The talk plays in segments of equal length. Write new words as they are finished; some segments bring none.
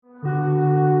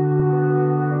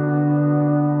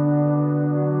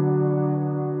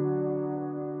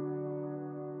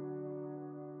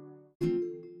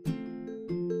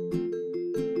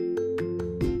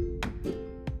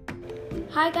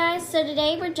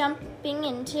today we're jumping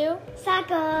into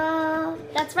soccer.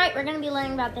 That's right, we're going to be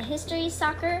learning about the history of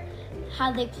soccer,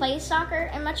 how they play soccer,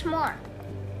 and much more.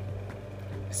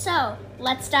 So,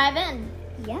 let's dive in.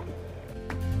 Yep.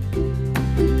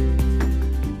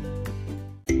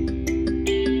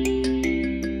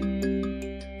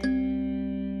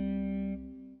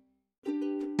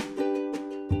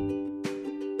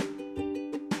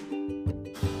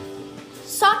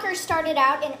 Soccer started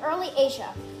out in early Asia.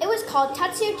 It was called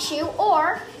Tatsu Chu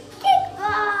or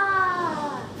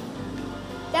Kickball.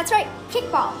 That's right,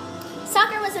 kickball.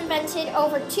 Soccer was invented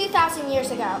over 2,000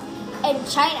 years ago. In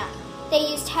China,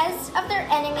 they used heads of their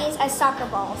enemies as soccer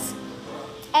balls.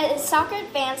 As soccer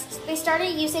advanced, they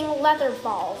started using leather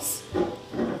balls.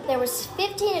 There was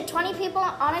 15 to 20 people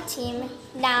on a team.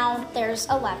 Now there's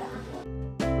 11.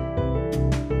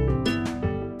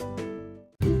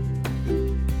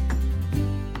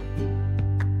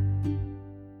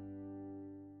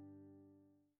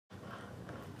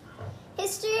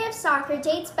 History of soccer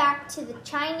dates back to the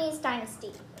Chinese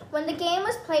dynasty, when the game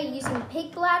was played using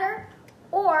pig bladder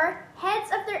or heads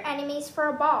of their enemies for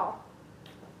a ball.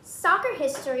 Soccer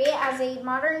history, as a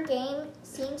modern game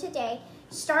seen today,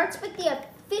 starts with the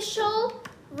official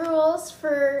rules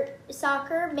for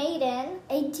soccer made in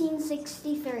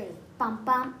 1863. Bum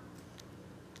bum.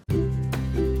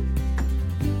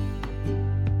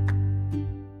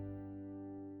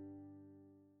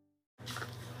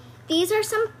 These are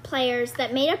some players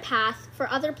that made a path for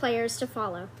other players to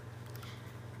follow.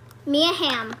 Mia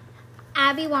Hamm,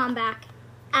 Abby Wambach,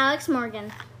 Alex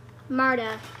Morgan,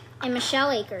 Marta, and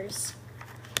Michelle Akers.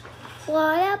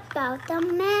 What about the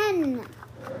men?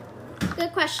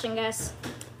 Good question, Gus.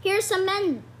 Here are some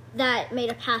men that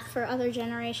made a path for other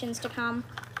generations to come.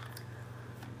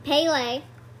 Pele,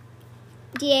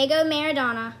 Diego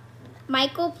Maradona,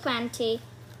 Michael Planty,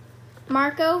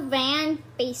 Marco van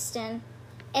Basten,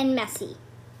 and Messi.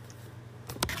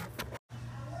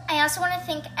 I also want to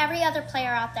thank every other player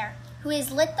out there who has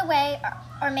lit the way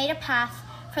or made a path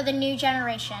for the new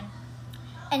generation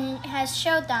and has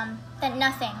showed them that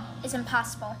nothing is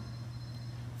impossible.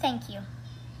 Thank you.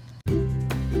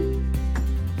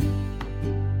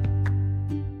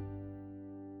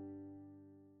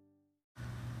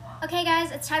 Okay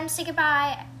guys, it's time to say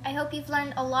goodbye. I hope you've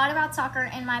learned a lot about soccer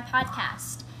in my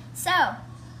podcast. So,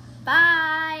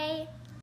 bye!